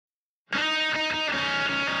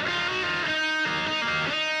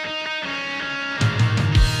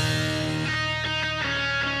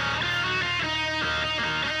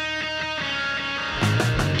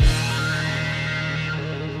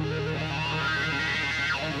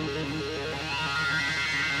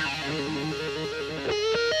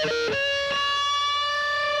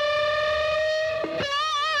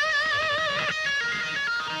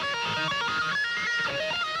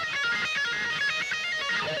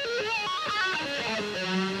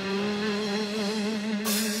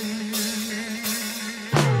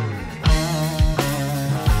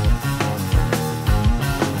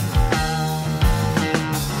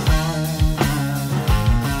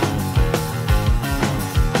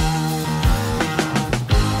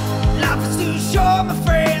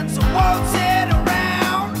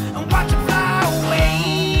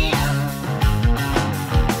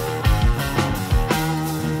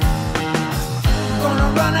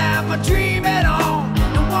have my dream at all.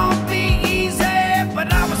 It won't be easy,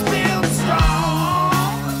 but I was built strong.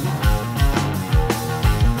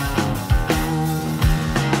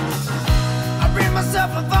 I rid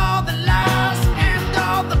myself of all the lies and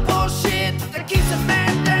all the bullshit that keeps a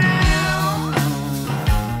man down.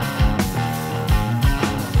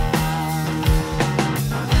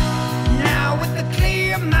 Now with a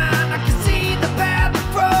clear mind, I can see the path in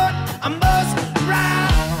front I must ride.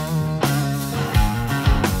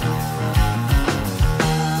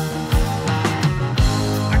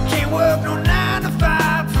 I can't work no 9 to 5,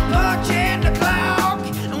 punching the clock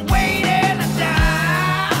and waiting to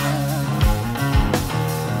die.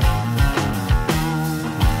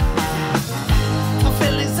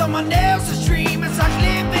 Fulfilling someone else's dream is like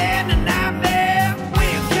living a nightmare where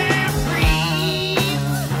you can't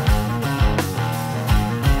breathe.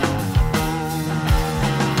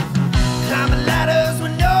 Climbing ladders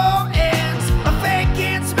with no ends, or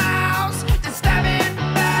faking smiles and stabbing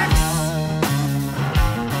backs.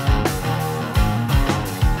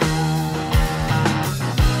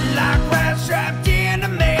 Like rats trapped in a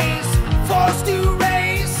maze, forced to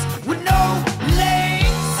race with no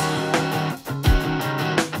legs.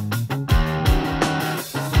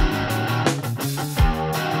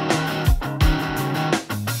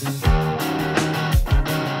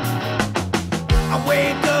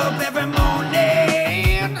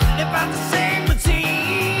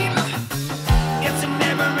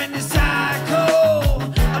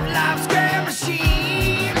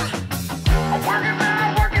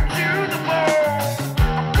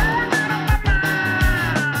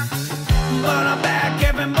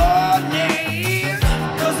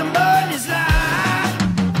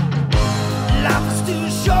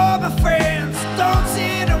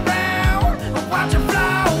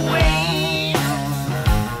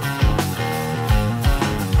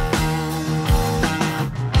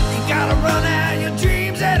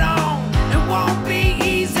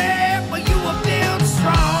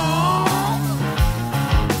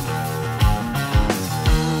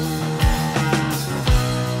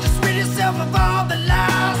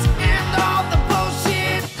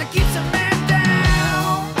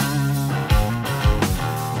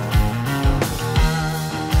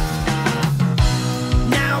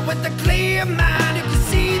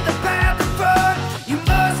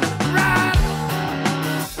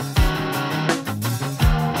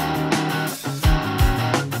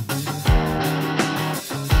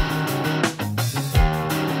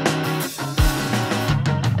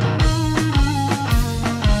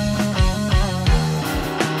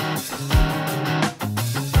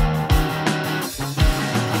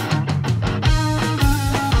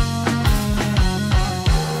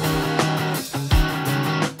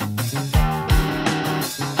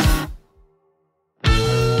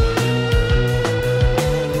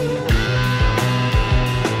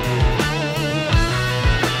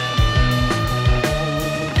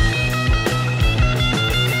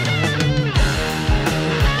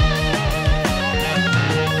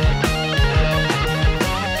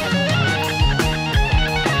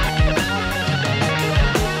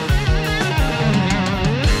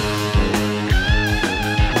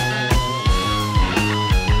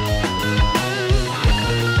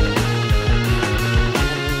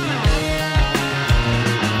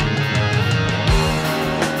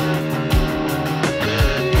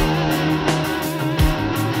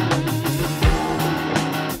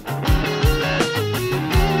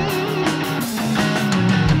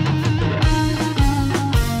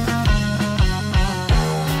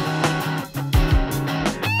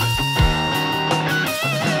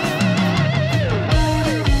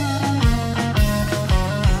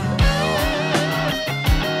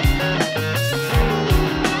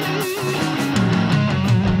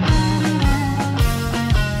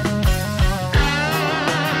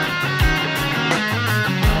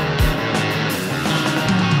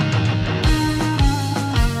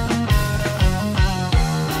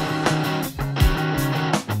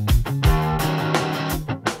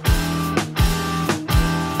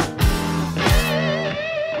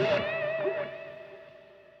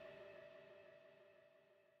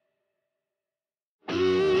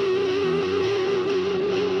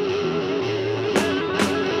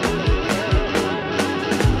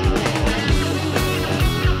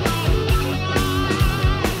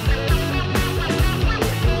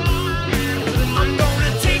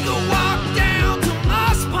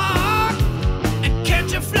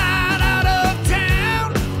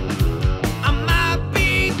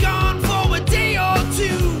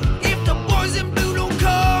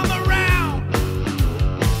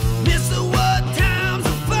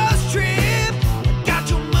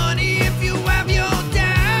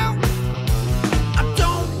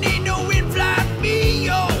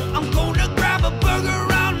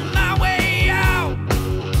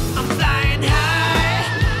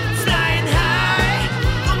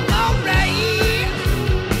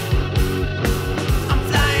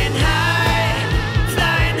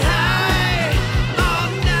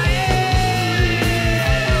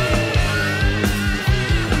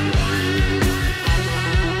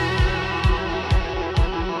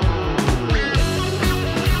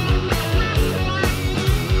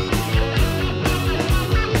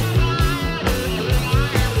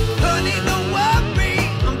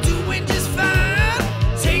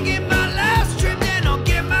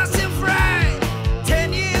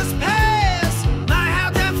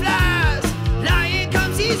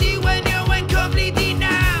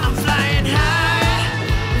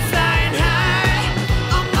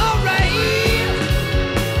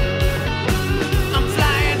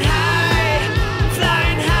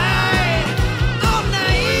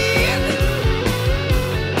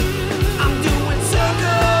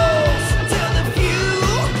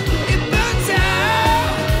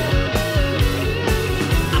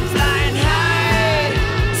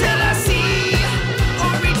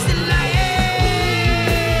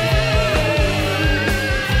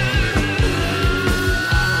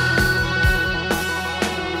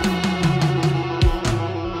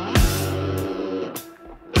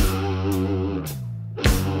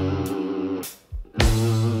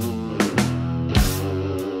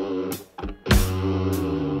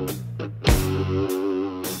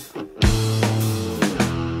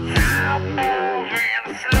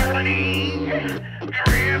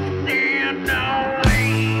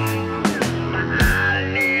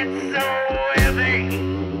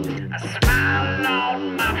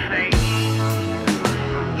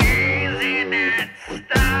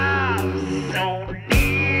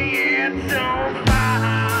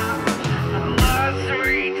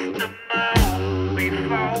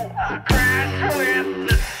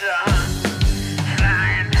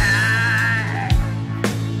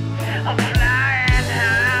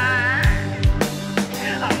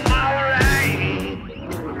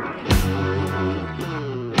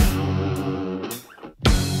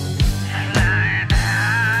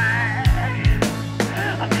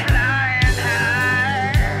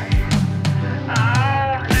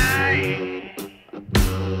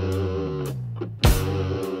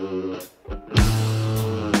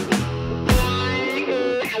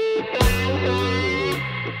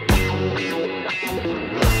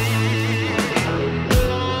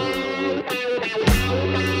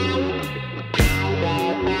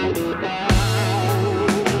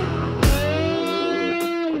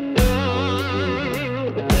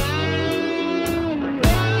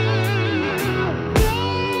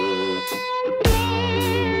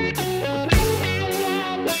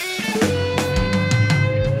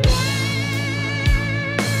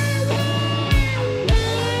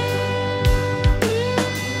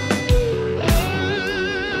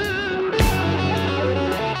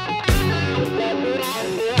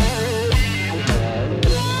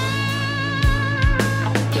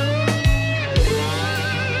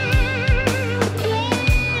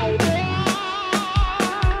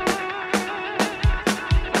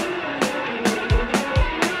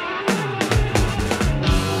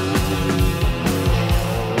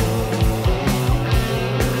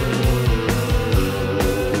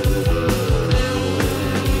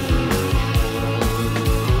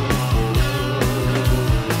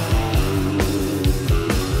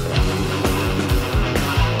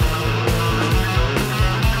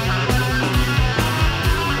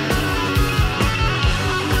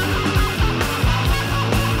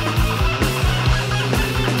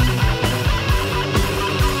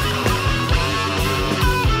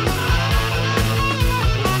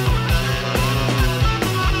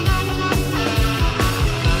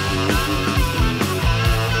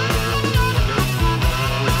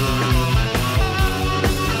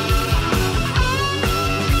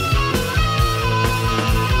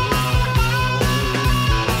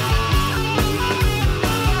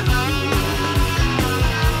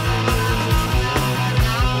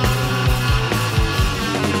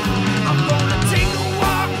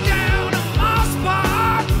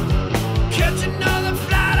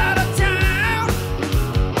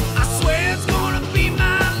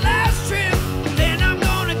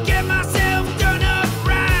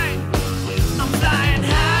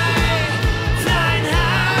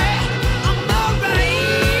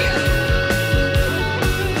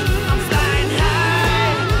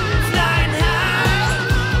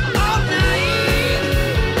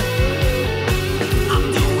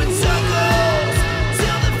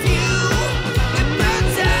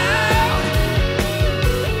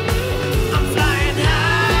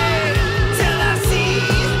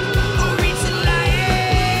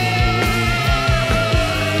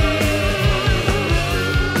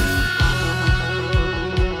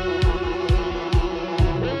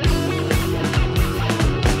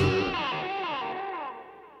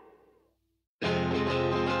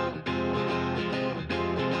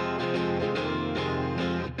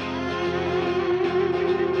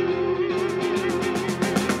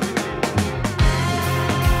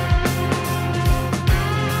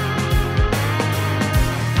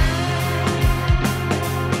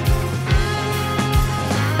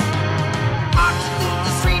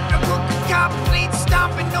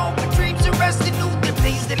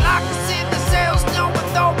 They lock us in the cells, no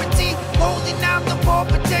authority, holding out the poor,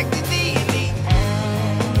 protecting the elite.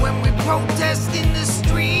 When we protest in the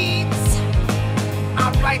streets,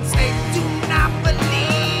 our rights they do not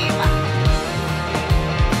believe.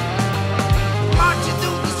 Marching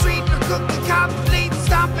through the street, the cook, the cop, fleet,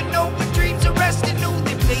 stomping over dreams, arresting who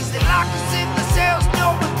they please. They lock us in the cells,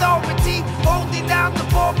 no authority, holding down the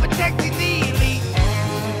poor, protecting the elite.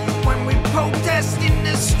 When we protest in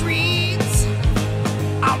the streets,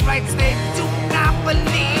 our rights they do not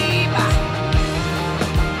believe.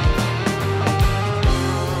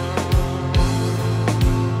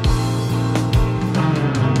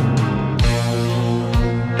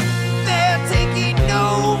 They're taking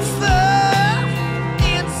over,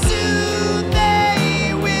 and soon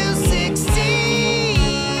they will succeed.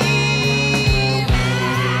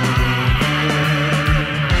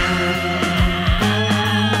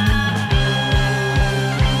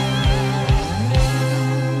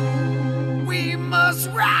 We must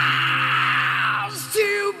rise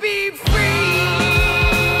to be free.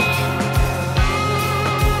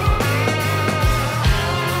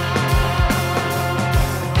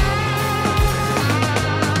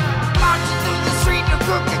 Marching through the street, a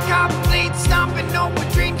crooked cop blade, stomping over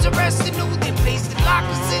dreams, arresting who they please. They lock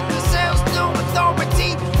us in the cells, no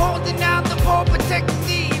authority, holding down the poor, protecting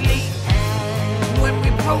the elite. When we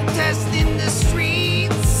protest in the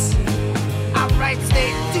streets, our rights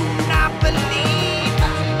they do not believe.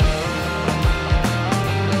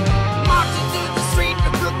 Marching through the street,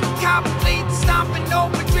 a crooked cop blade, stomping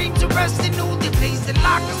over dreams, arresting who they please. They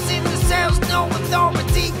lock us in the cells, no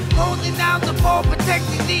authority, holding down the poor,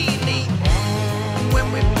 protecting the elite.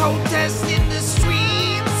 When we protest in the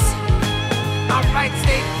streets, our rights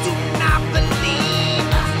they do not believe.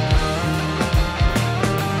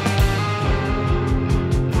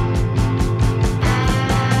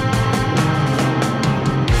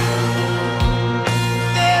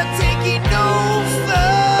 They're taking over,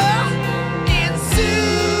 and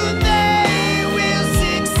soon they will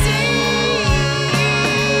succeed.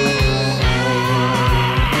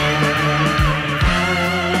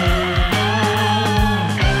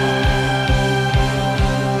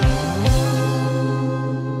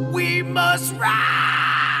 We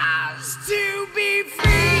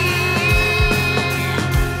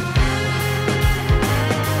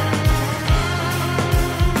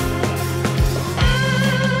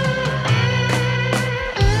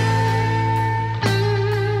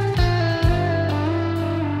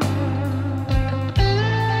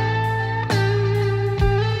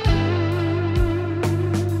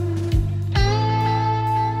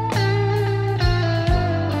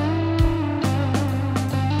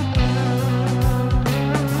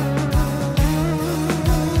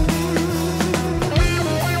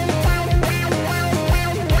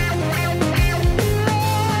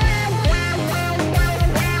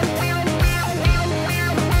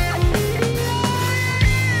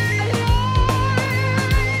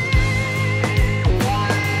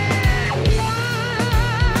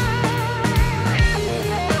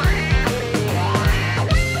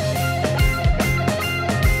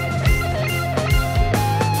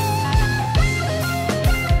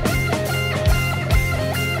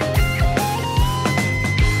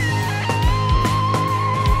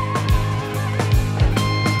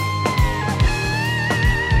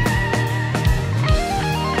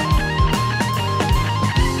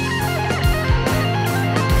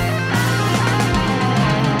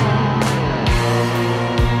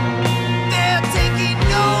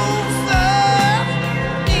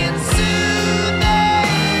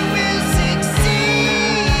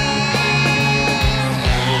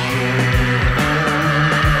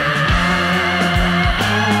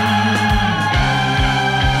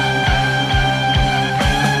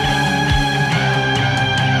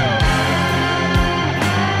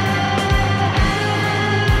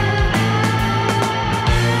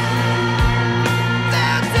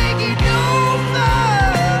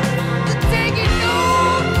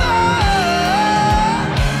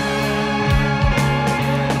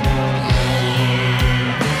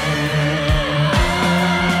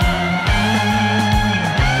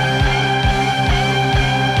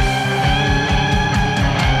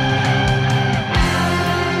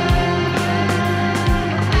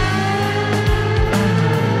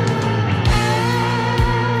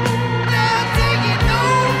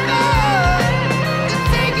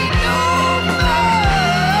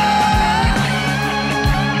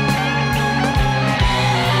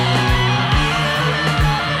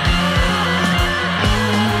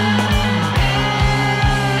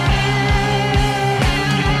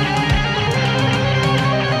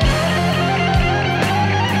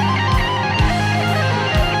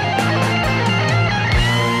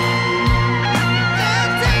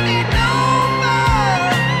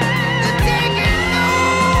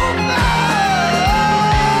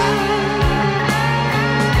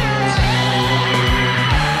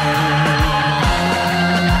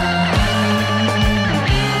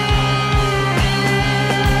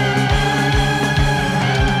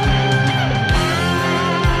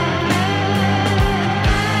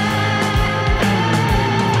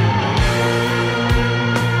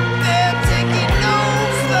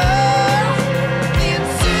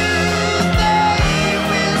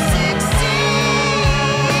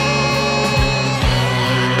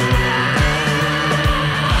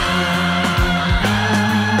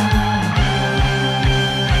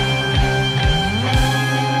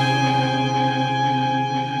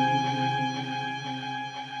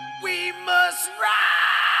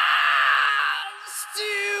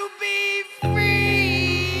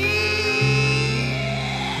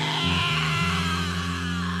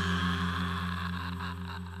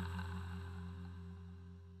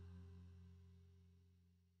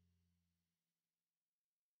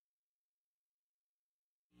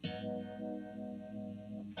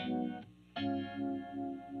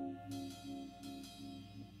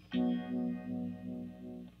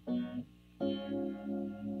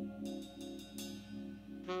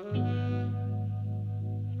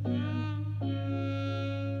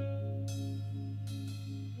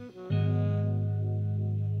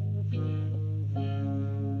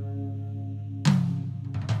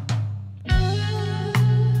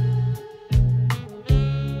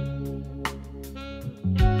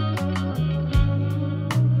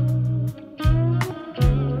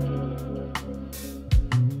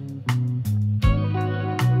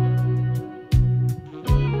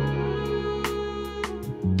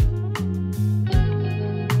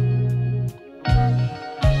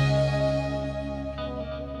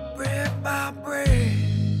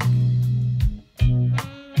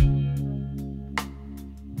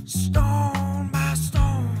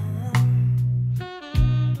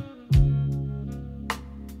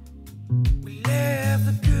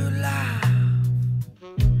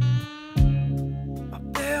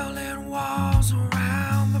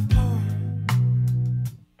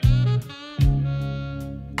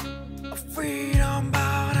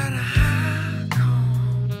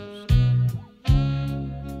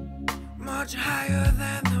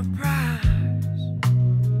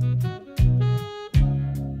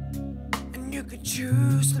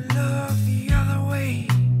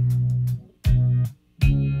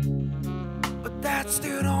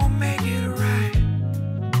still don't make it right.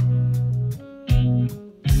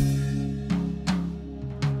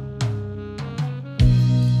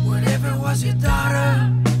 What if it was your daughter?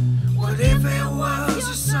 What if it was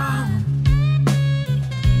your son?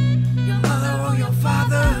 Your mother or your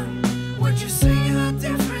father? Would you sing a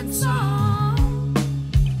different song?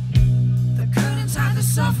 The curtains hide the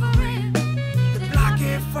suffering, they block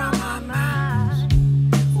it from our minds.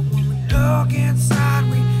 But when we look inside,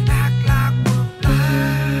 we act like we're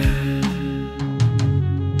blind.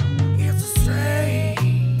 It's a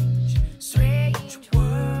strange, strange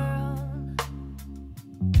world.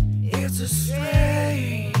 It's a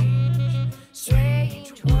strange,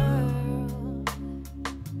 strange world.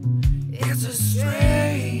 It's a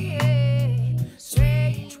strange,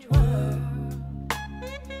 strange world.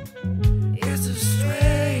 It's a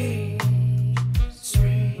strange,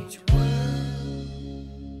 strange world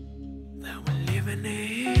that we're living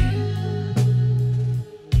in.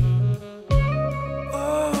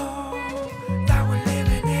 Oh, that we're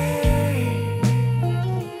living in.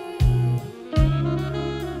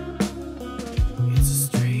 It's a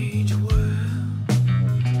strange world.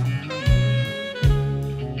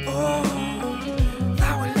 Oh,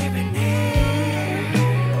 that we're living in.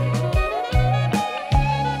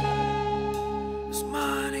 There's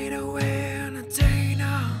money to entertain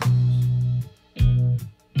us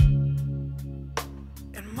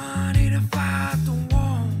and money to fight the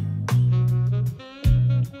war.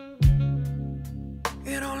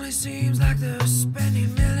 It only seems like they're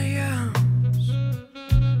spending millions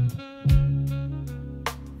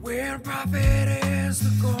when profit is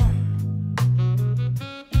the goal.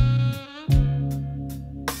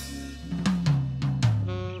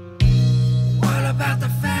 What about the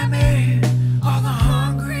family? All the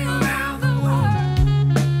hungry around the world.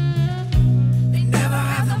 They never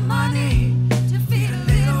have the money to feed a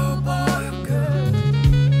little boy or girl.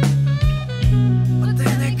 But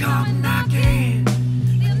then they come knocking,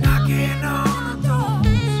 they're knocking on the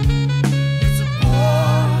doors.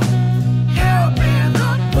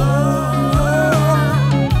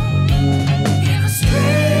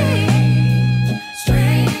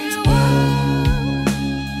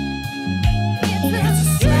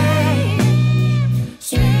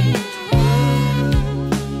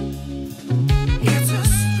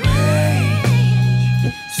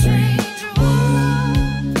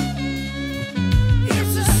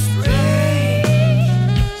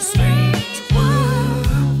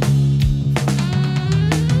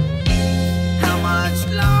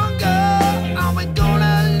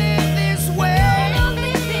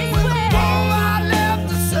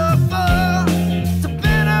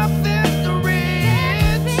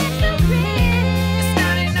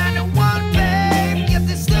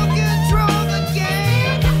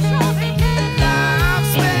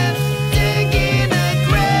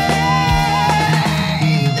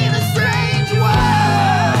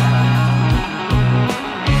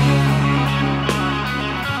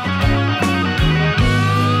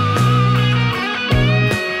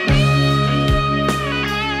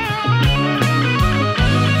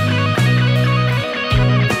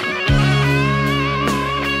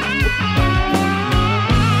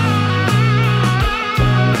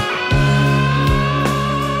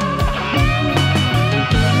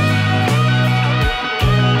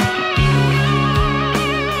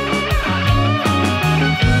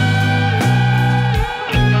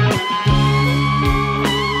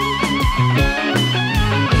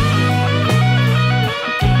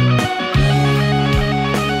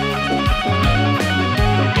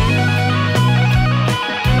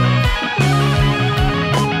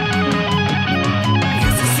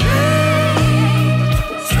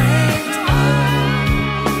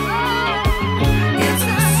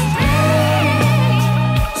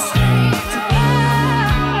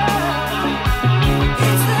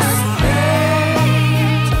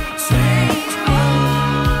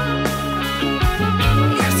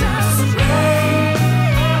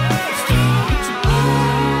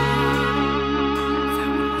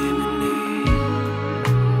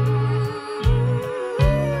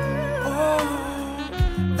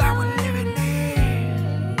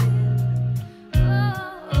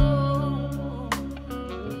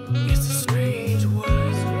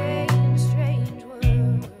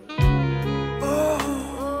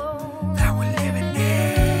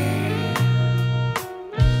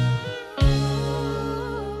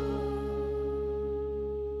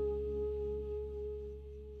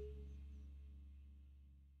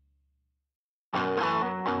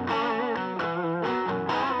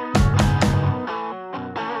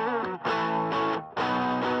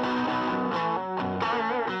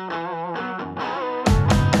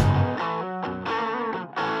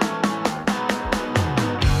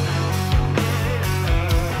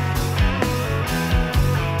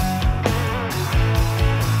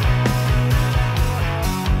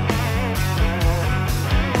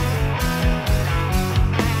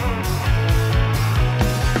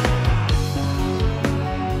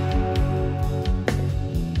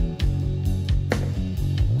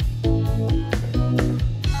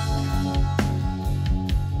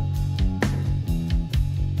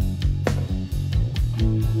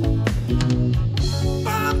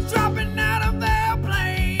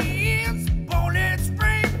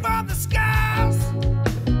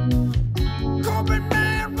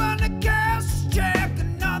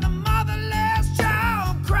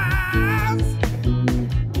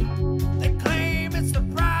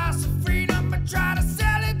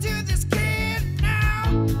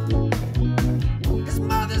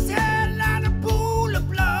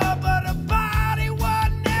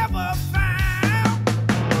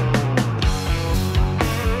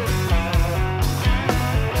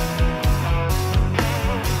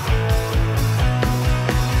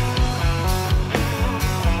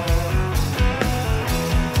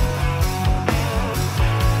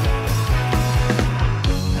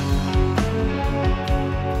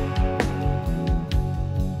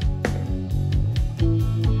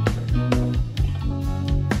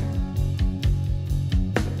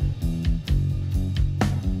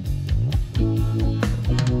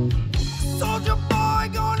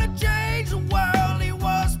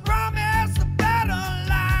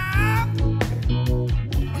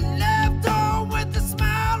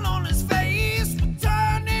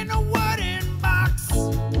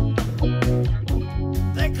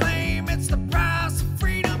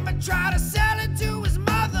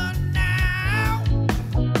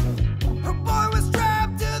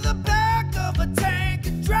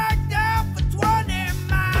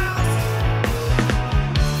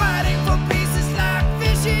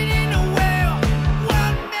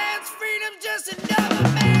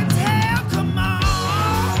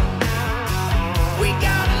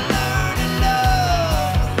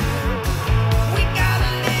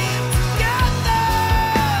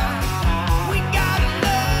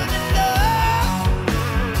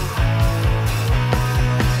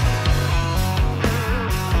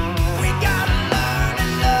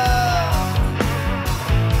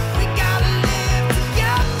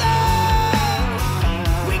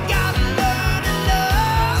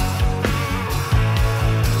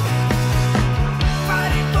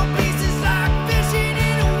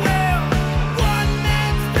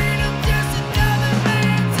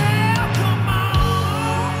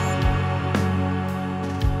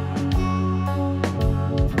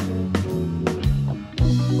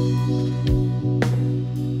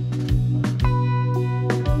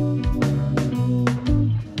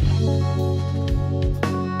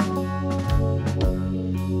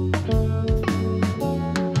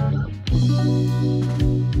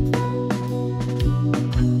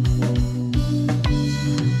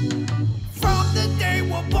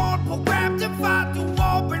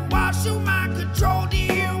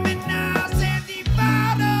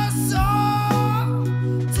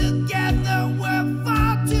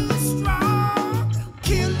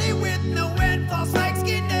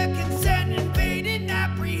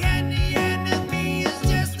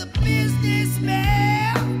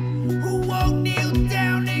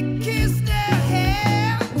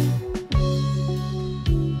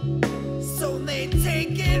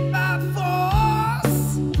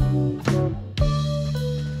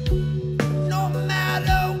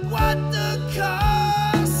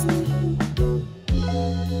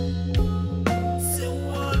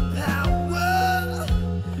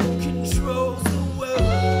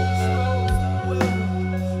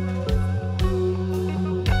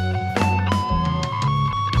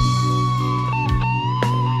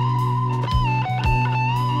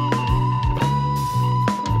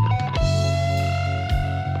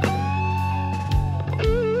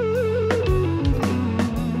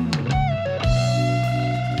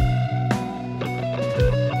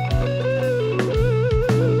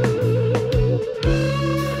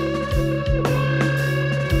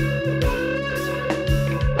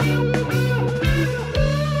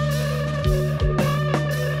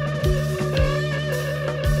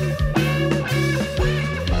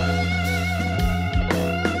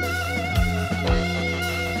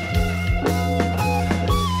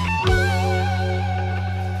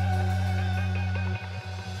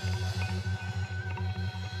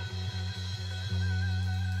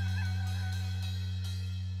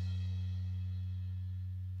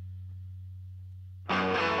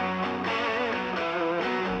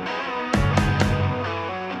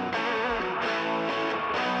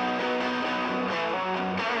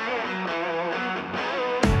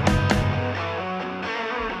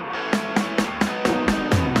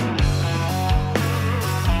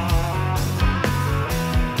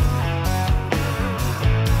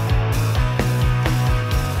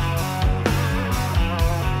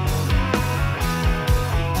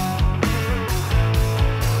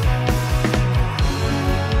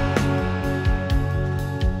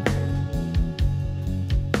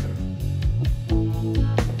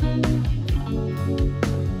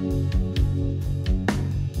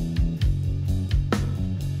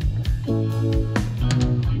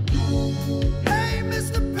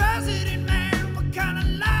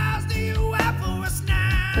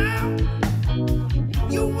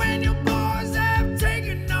 You and your boys have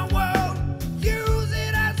taken our world, use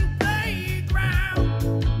it as a playground.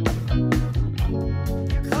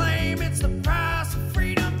 Claim it's the price of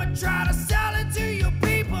freedom, but try to sell it to your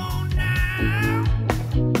people now.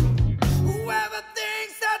 Whoever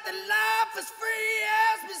thinks that the life is free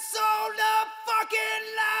has been sold a fucking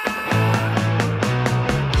lie.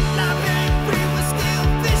 Life ain't free, we're still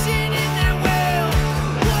fishing in that well.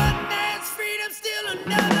 One man's freedom, still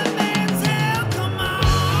another man's hell. Come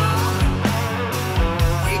on,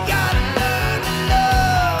 we gotta learn to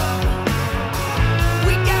love.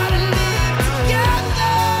 We gotta live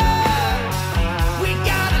together. We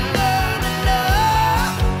gotta learn to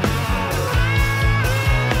love.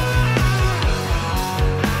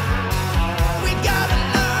 We gotta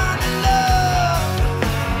learn to love.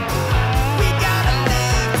 We gotta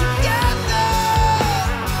live together.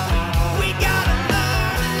 We gotta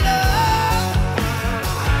learn to love.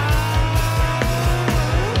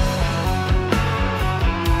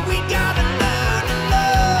 We gotta learn to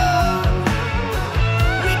love.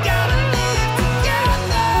 We gotta live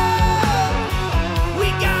together. We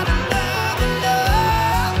gotta learn to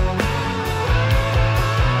love.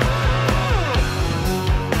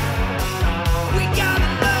 We gotta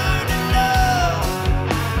learn to love.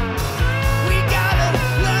 We gotta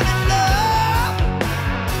learn to love.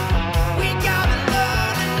 We gotta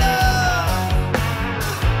learn to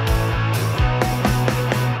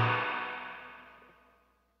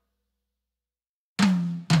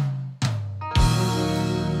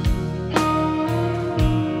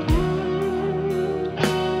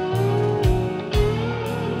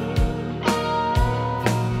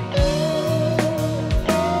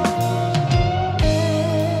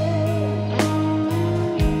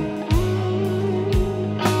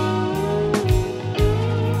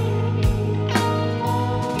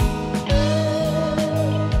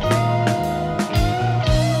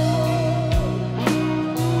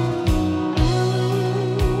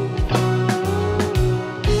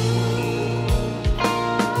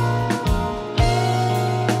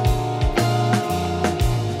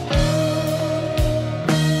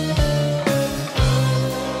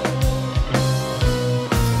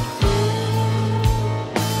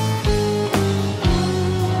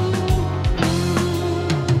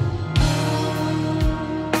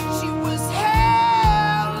She was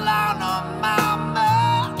hell on her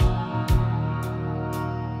mama,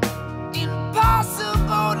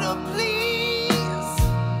 impossible to please.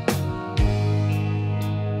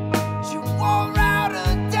 She wore out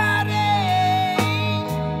her daddy,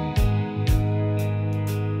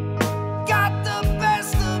 got the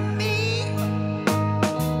best of me,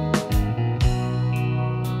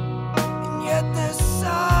 and yet there's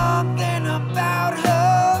something about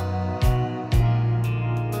her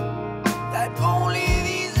that only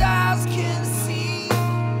these eyes can see.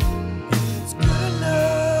 It's good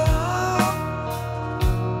enough.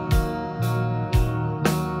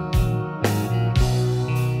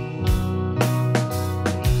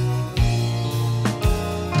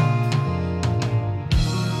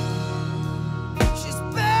 She's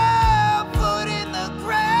barefoot in the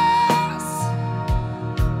grass,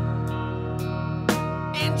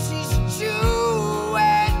 and she's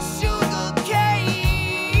chewing sugar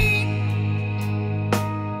cane.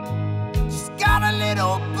 She's got a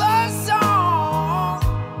little buzz on.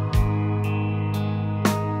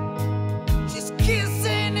 She's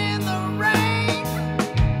kissing in the rain.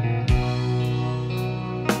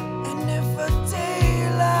 And if a day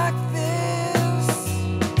like this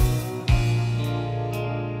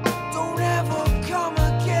don't ever come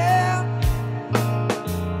again,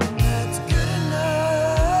 that's good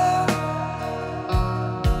enough.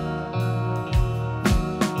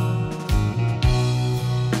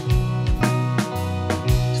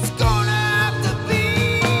 It's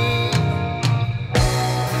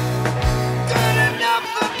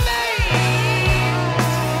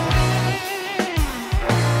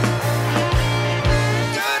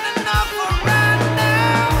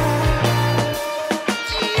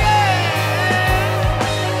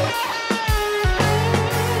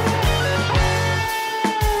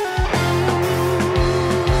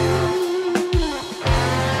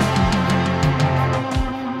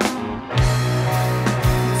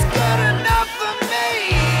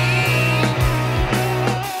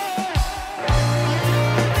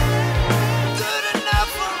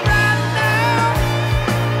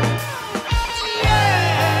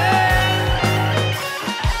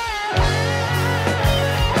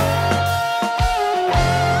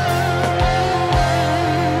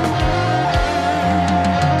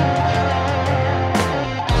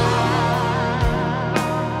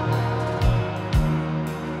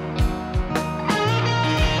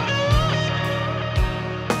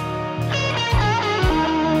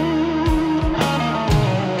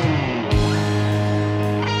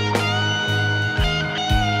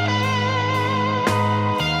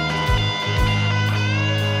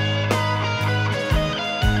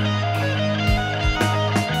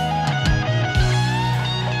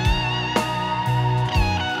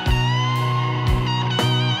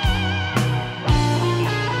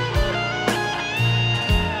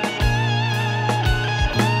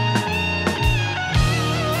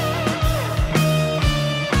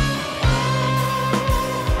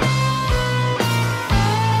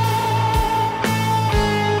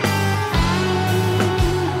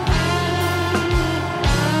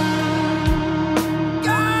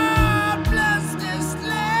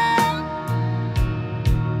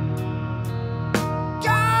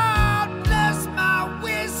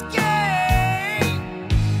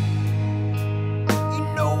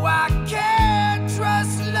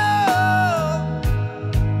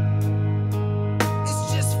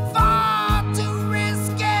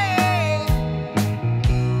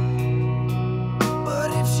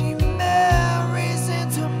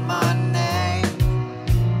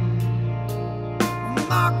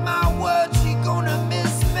mark my words, she gonna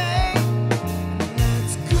miss me. And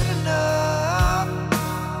that's good enough.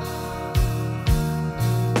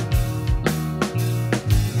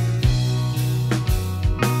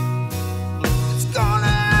 It's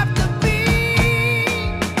gonna have to be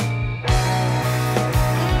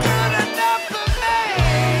good enough for me.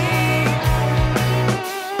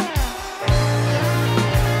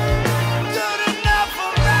 Good enough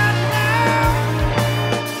for right now.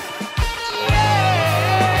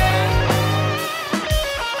 Yeah.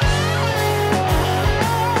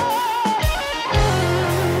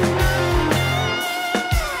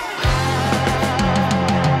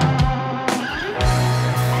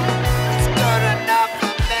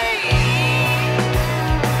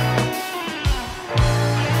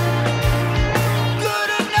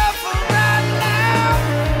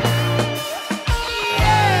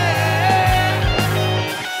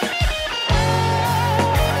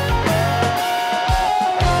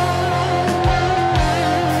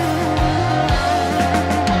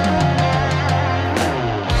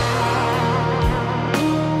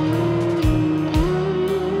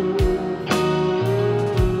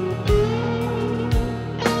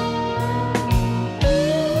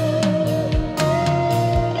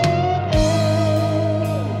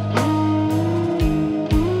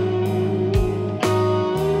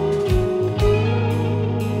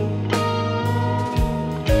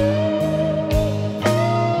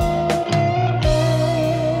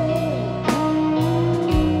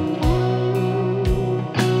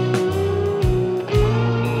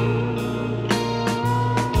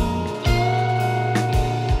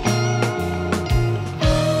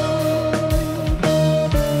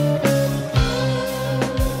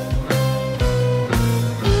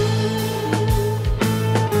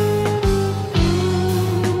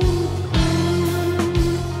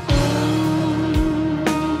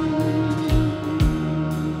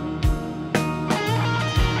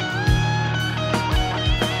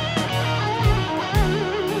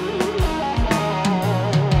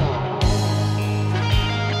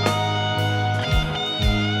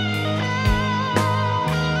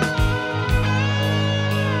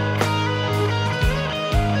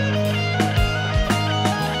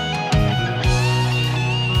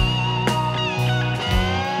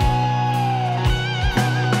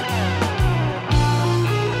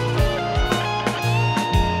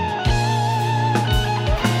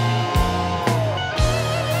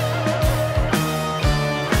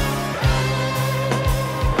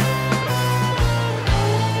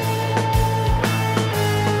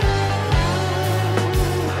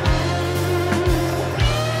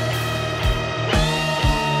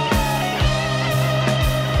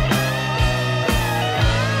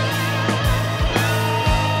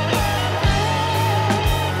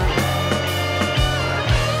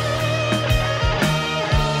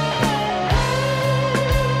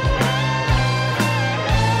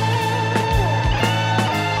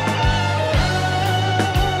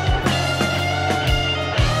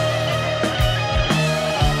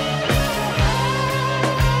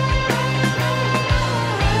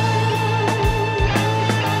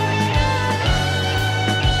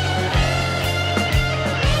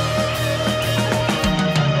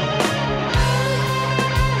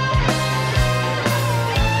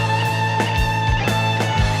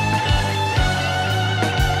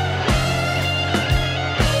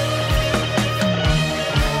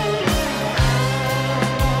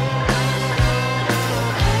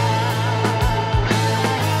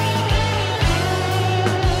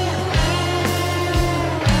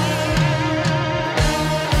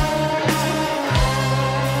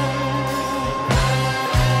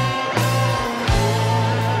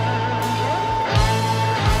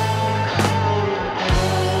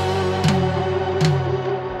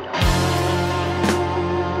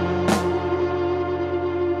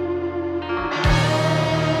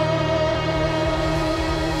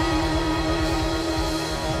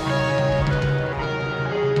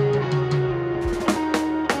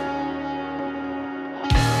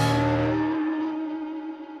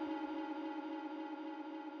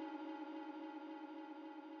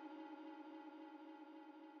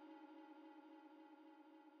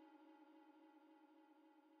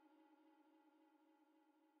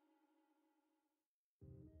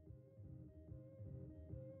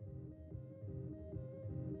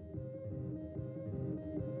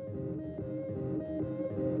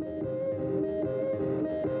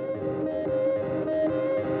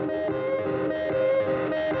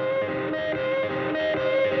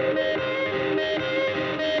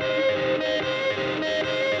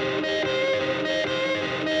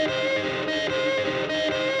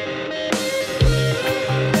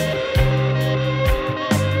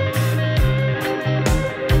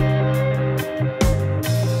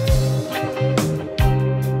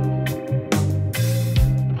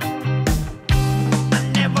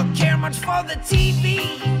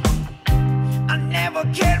 never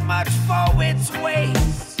cared much for its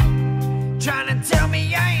ways. Trying to tell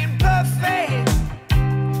me I ain't perfect,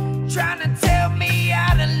 trying to tell me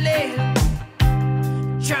how to live,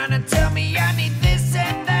 trying to tell me I need this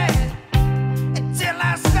and that, until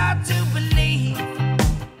I start to believe.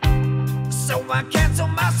 So I cancel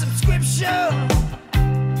my subscription,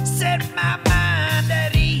 set my mind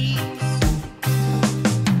at ease.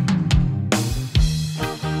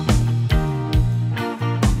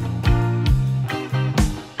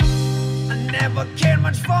 I never cared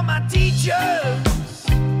much for my teachers,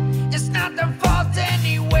 it's not their fault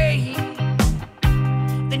anyway.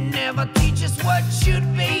 They never teach us what should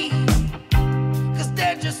be, 'cause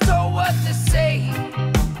they're just told what to say.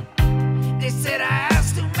 They said I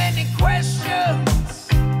asked too many questions,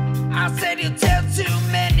 I said you tell too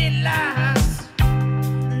many lies.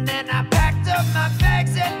 And then I packed up my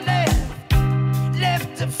bags and left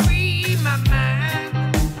to free my mind.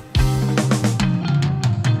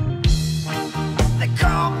 They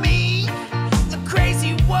call me the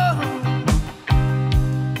crazy one,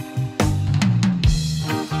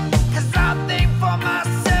 'cause I think for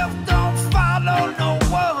myself, don't follow no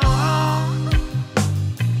one.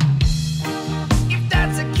 If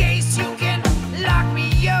that's the case, you can lock me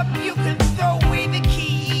up, you can throw away the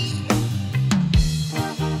key,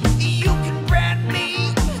 you can brand me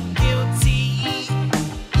guilty.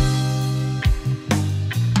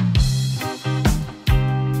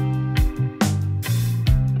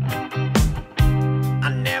 I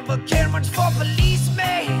never cared much for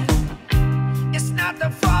policemen, it's not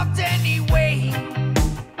their fault anyway.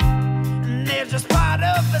 They're just part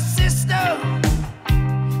of a system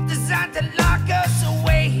designed to lock us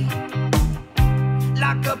away.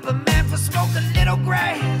 Lock up a man for smoking little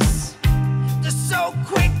grass, they're so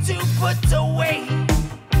quick to put away.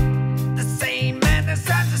 The same man that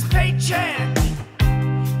signs his paycheck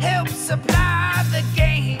helps supply the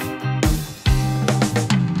game.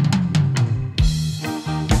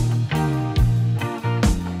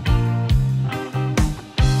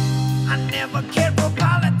 I never cared for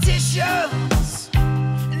politicians,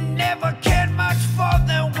 never cared much for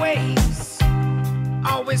their ways,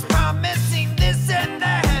 always promising this and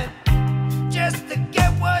that just to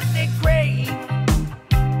get what they crave.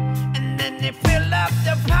 And then they fill up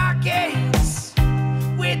their pockets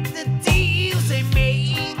with the deals they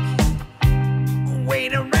make.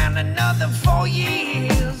 Wait around another 4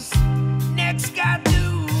 years, next guy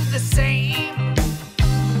do the same.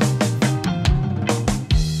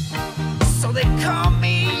 So they call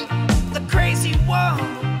me the crazy one,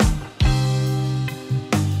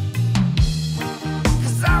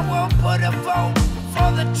 'cause I won't put a vote for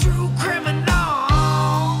the true criminal.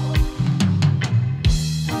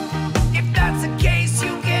 If that's the case,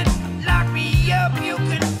 you can lock me up, you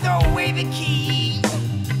can throw away the key,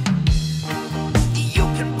 you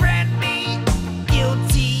can brand me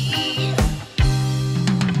guilty,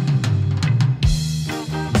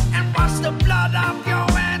 and wash the blood off your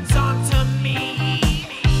hands onto me.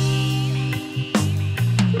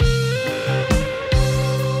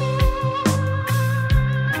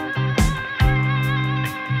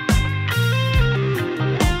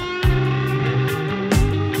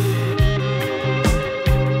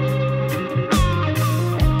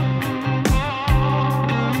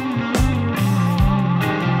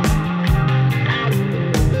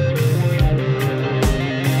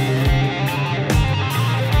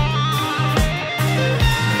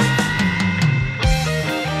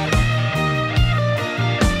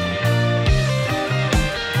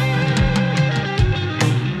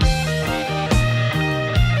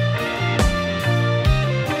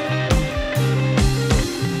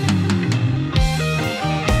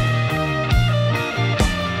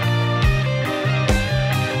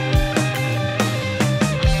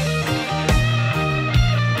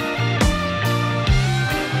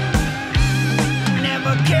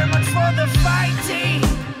 Never care much for the fighting,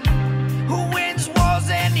 who wins wars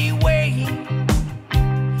anyway.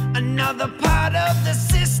 Another part of the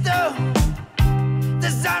system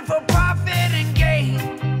designed for profit and gain.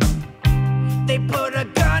 They put a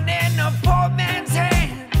gun in a poor man's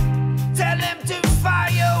hand, tell him to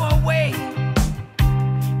fire away,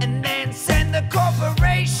 and then send the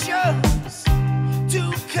corporations to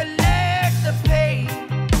collect the pay.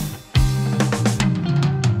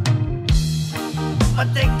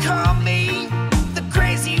 But they call me the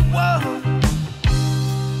crazy one,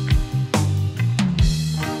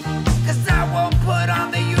 'cause I won't put on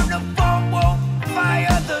the uniform, won't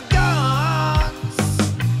fire the guns.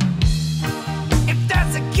 If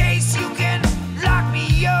that's the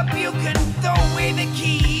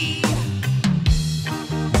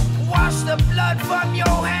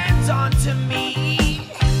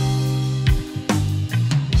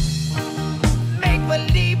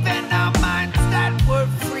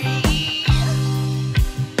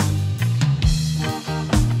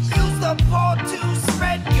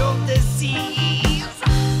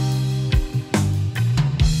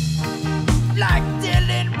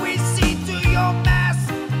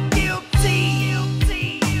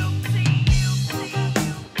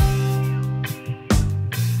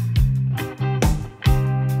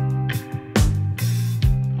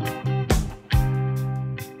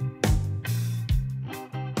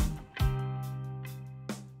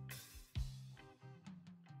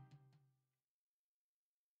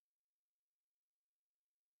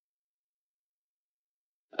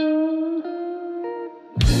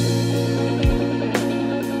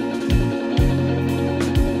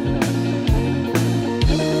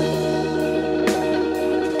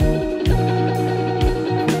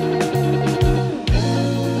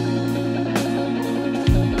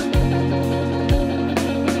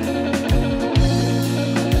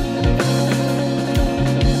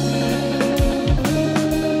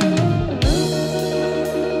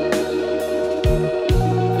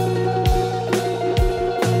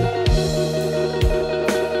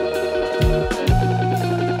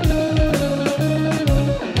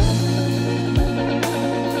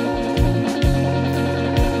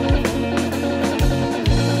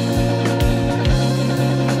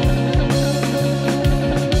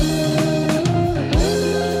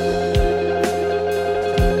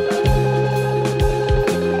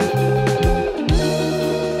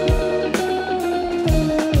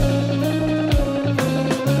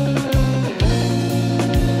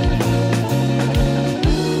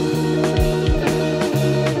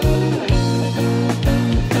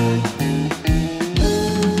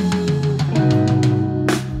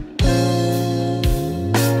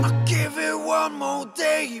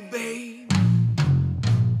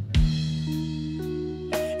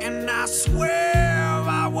swear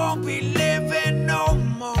I won't be living no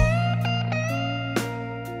more.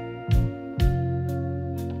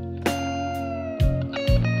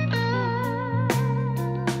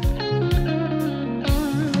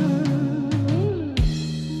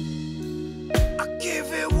 I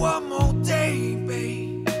give it one more day,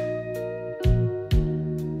 babe,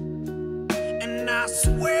 and I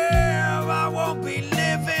swear I won't be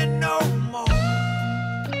living no more.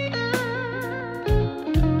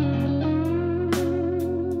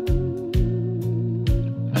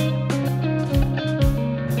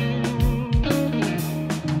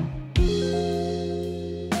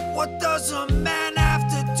 What does a man have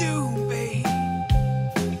to do, babe,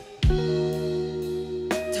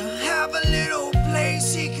 to have a little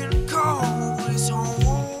place he can call his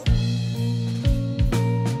home?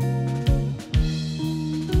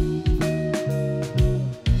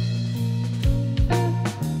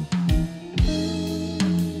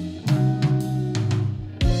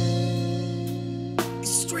 The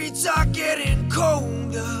streets are getting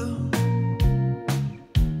colder.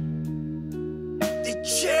 They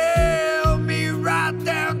chill me right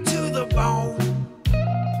down to the bone.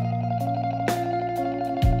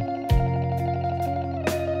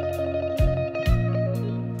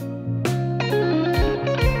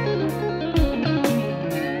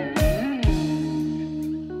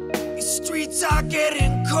 The streets are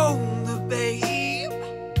getting colder, babe.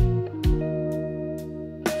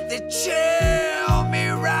 They chill me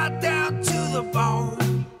right down to the bone.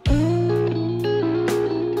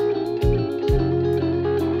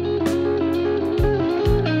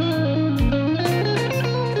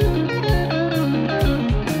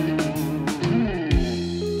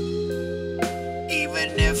 Even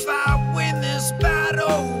if I win this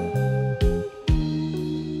battle,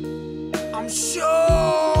 I'm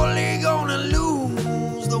surely gonna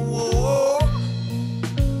lose the war.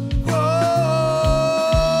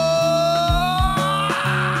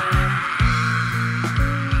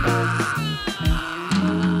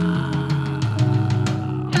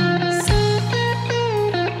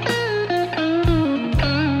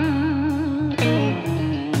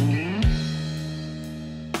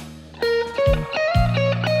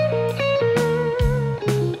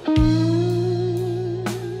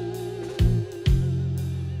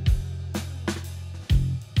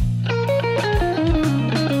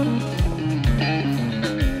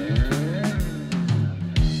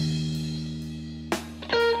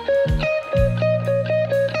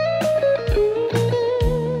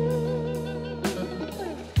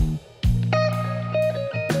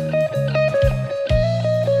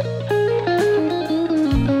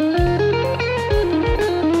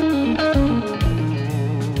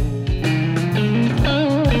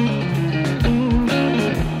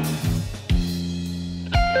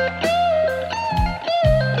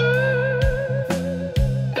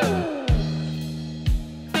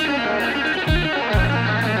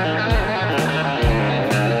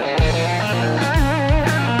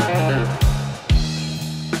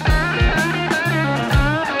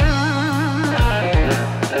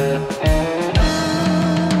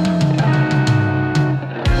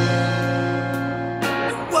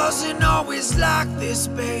 Wasn't always like this,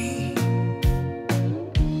 babe.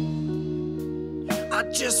 I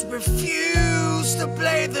just refuse to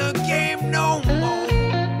play the game no more.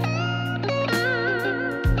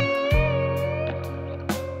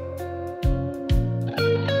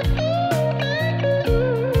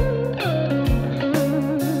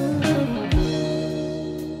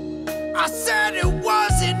 I said it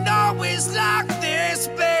wasn't always like this,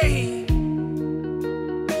 babe.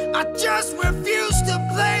 I just refuse to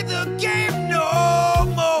play the game no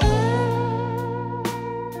more.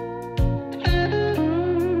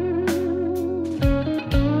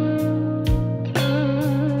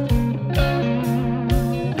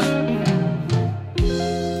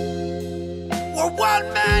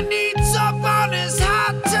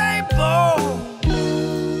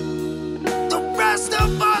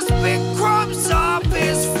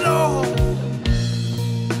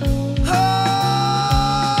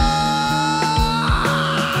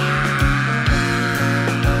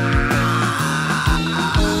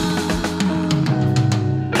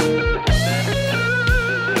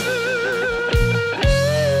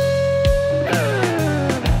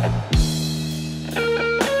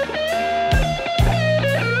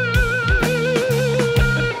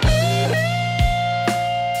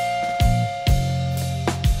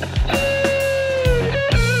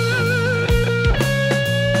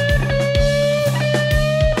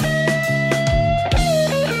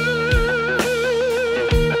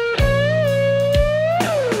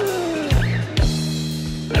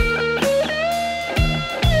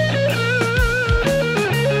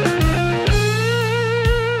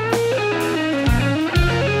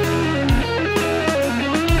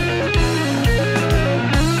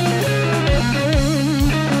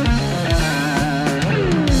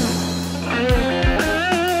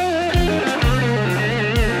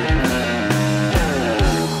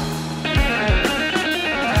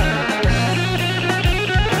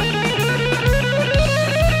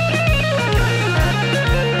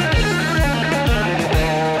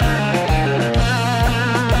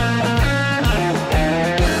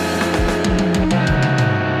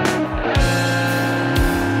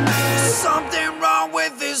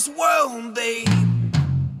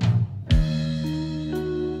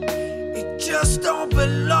 just don't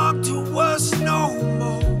belong to us no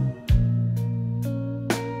more.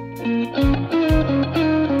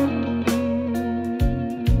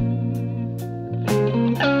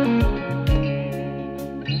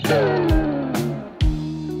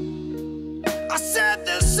 I said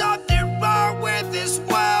there's something wrong with this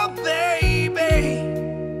world, baby.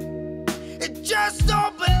 It just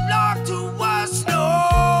don't belong to us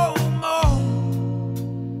no more.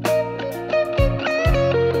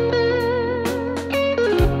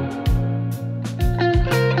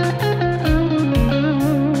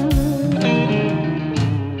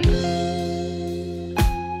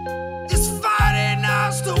 It's fighting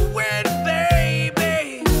us to win,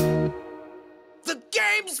 baby. The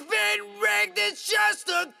game's been rigged, it's just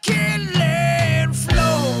a killing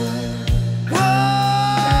flow.